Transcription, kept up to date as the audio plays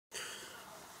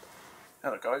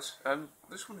Hello guys, I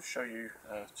just want to show you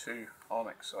two arm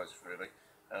exercises really.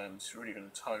 It's really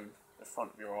going to tone the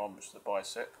front of your arm, which is the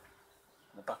bicep,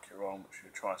 and the back of your arm, which is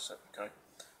your tricep, okay?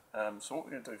 So what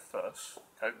we're going to do first,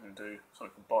 okay, we're going to do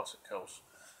something called bicep curls.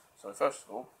 So first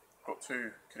of all, I've got 2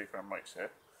 kilogram weights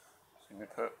here. So you're going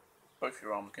to put both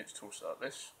your arms against your torso like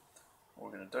this.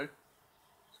 What we're going to do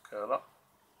is curl up,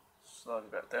 slowly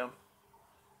back down,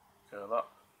 curl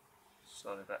up,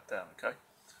 slowly back down, okay?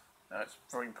 Now it's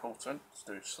very important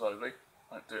to do it slowly,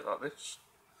 don't do it like this.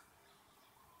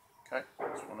 Okay,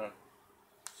 just want to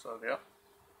slowly up,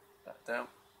 back down,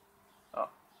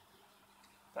 up,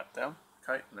 back down,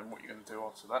 okay, and then what you're going to do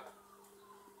after that,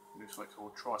 do something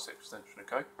called tricep extension,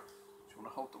 okay? So you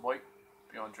want to hold the weight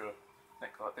behind your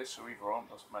neck like this, or either arm,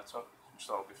 doesn't matter. You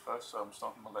start with first, so I'm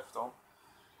starting with my left arm.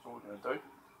 So what we're going to do,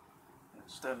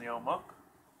 extend the arm up,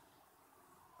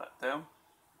 back down,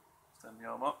 extend the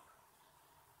arm up,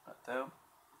 back down,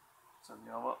 extend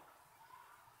the arm up,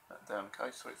 back down, okay?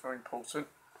 So it's very important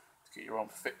to get your arm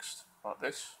fixed like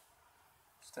this.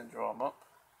 Extend your arm up,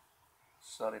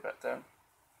 slowly back down,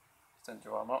 extend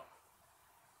your arm up,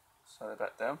 slowly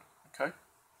back down, okay?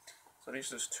 So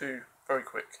these are just 2 very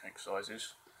quick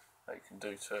exercises that you can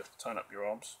do to tone up your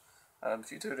arms.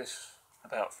 If you do this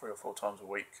about 3 or 4 times a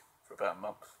week for about a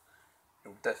month,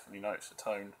 you'll definitely notice the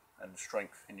tone and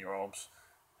strength in your arms,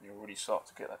 and you'll really start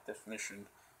to get that definition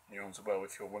in your arms as well.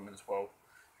 If you're a woman as well,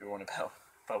 if you're on about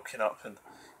bulking up and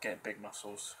getting big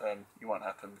muscles, it won't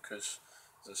happen because,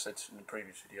 as I said in the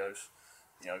previous videos,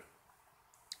 you know,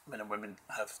 men and women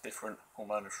have different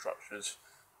hormonal structures,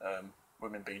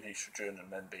 women being estrogen and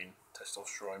men being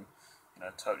testosterone, you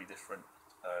know, totally different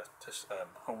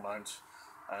hormones,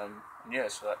 and yeah,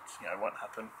 so that, you know, won't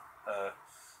happen,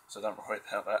 so don't worry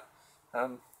about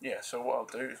that. Yeah, so what I'll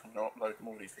do is I'm going to upload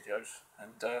more of these videos,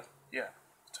 and yeah,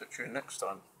 talk to you next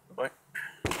time. Bye.